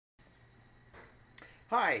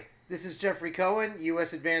Hi, this is Jeffrey Cohen,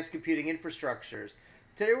 U.S. Advanced Computing Infrastructures.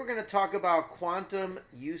 Today we're going to talk about quantum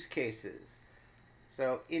use cases.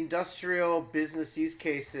 So, industrial business use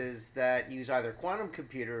cases that use either quantum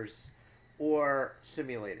computers or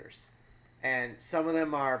simulators. And some of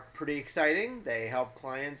them are pretty exciting. They help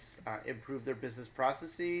clients improve their business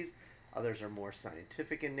processes. Others are more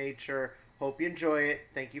scientific in nature. Hope you enjoy it.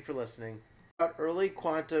 Thank you for listening. About early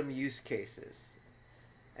quantum use cases.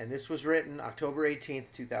 And this was written October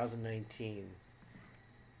 18th, 2019.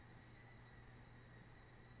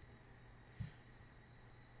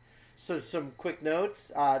 So, some quick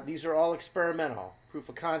notes. These are all experimental, proof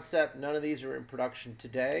of concept. None of these are in production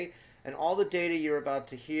today. And all the data you're about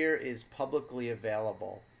to hear is publicly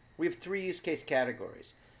available. We have three use case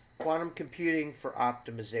categories: quantum computing for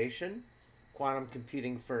optimization, quantum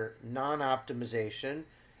computing for non optimization,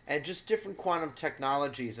 and just different quantum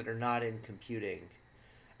technologies that are not in computing.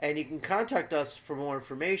 And you can contact us for more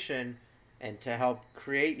information and to help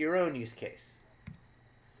create your own use case.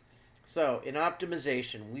 So, in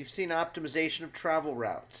optimization, we've seen optimization of travel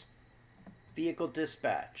routes, vehicle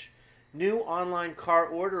dispatch, new online car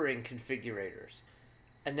ordering configurators,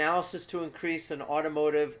 analysis to increase an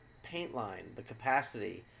automotive paint line, the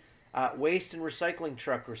capacity, waste and recycling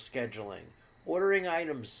truck rescheduling, ordering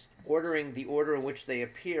items, ordering the order in which they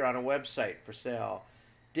appear on a website for sale,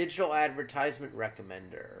 digital advertisement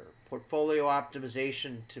recommender, portfolio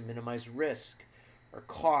optimization to minimize risk or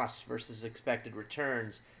costs versus expected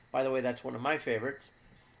returns. By the way, that's one of my favorites.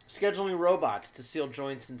 Scheduling robots to seal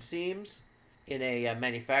joints and seams in a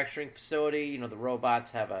manufacturing facility. You know, the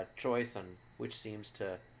robots have a choice on which seams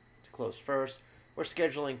to close first, or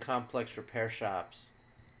scheduling complex repair shops.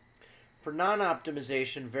 For non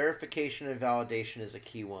optimization, verification and validation is a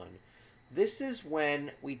key one. This is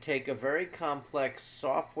when we take a very complex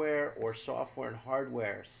software or software and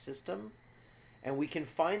hardware system and we can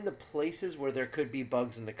find the places where there could be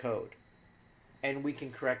bugs in the code and we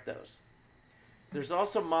can correct those. There's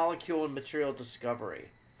also molecule and material discovery.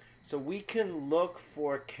 So we can look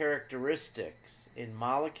for characteristics in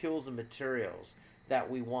molecules and materials that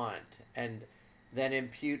we want and then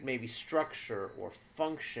impute maybe structure or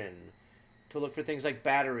function to look for things like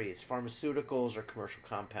batteries, pharmaceuticals, or commercial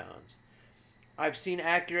compounds. I've seen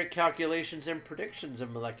accurate calculations and predictions of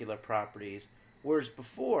molecular properties, whereas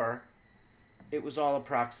before it was all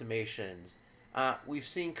approximations. We've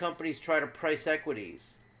seen companies try to price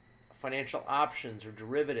equities, financial options, or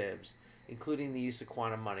derivatives, including the use of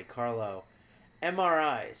quantum Monte Carlo.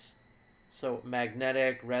 MRIs, so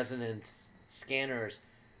magnetic resonance scanners,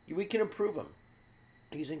 we can improve them.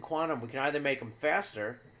 Using quantum, we can either make them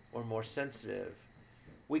faster or more sensitive.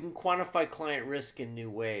 We can quantify client risk in new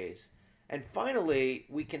ways. And finally,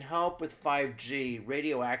 we can help with 5G,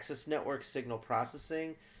 radio access network signal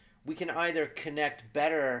processing. We can either connect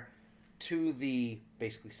better to the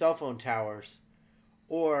basically cell phone towers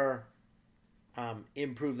or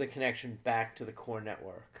improve the connection back to the core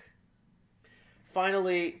network.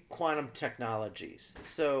 Finally, quantum technologies.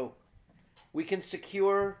 So we can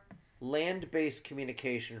secure land-based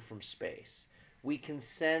communication from space. We can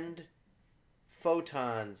send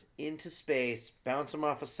photons into space, bounce them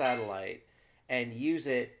off a satellite, and use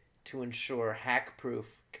it to ensure hack-proof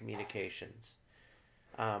communications.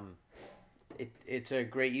 It's a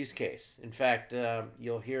great use case. In fact,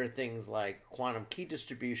 you'll hear things like quantum key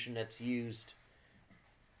distribution that's used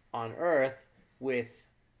on Earth with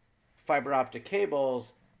fiber optic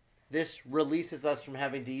cables. This releases us from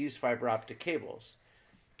having to use fiber optic cables.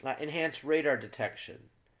 Enhanced radar detection.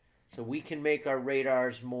 So we can make our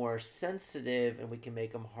radars more sensitive and we can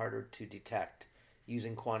make them harder to detect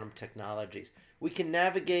using quantum technologies. We can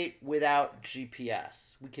navigate without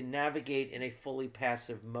GPS. We can navigate in a fully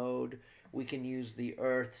passive mode. We can use the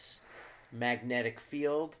Earth's magnetic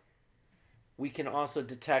field. We can also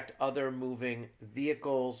detect other moving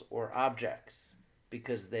vehicles or objects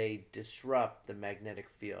because they disrupt the magnetic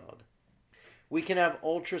field. We can have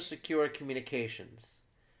ultra secure communications.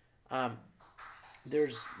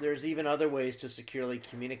 There's even other ways to securely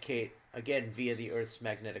communicate, again, via the Earth's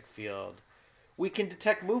magnetic field. We can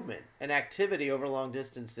detect movement and activity over long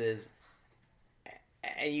distances,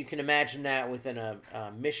 and you can imagine that within a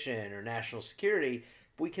mission or national security.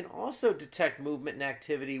 But we can also detect movement and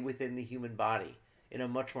activity within the human body in a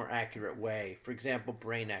much more accurate way. For example,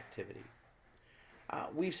 brain activity.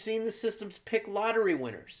 We've seen the systems pick lottery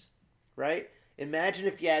winners, right? Imagine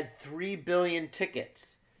if you had 3 billion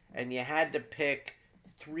tickets and you had to pick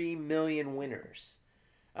 3 million winners.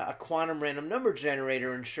 A quantum random number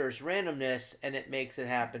generator ensures randomness and it makes it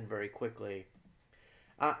happen very quickly.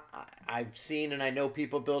 I've seen and I know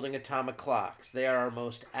people building atomic clocks. They are our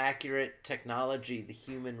most accurate technology the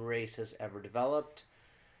human race has ever developed.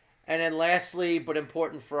 And then lastly, but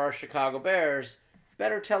important for our Chicago Bears,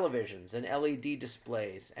 better televisions and LED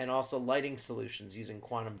displays and also lighting solutions using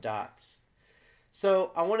quantum dots.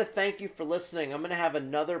 So I want to thank you for listening. I'm going to have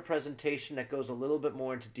another presentation that goes a little bit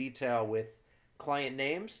more into detail with client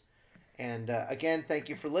names. And again, thank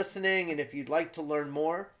you for listening. And if you'd like to learn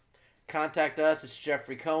more, contact us. It's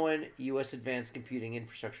Jeffrey Cohen, U.S. Advanced Computing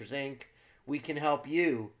Infrastructures, Inc. We can help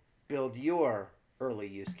you build your early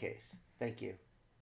use case. Thank you.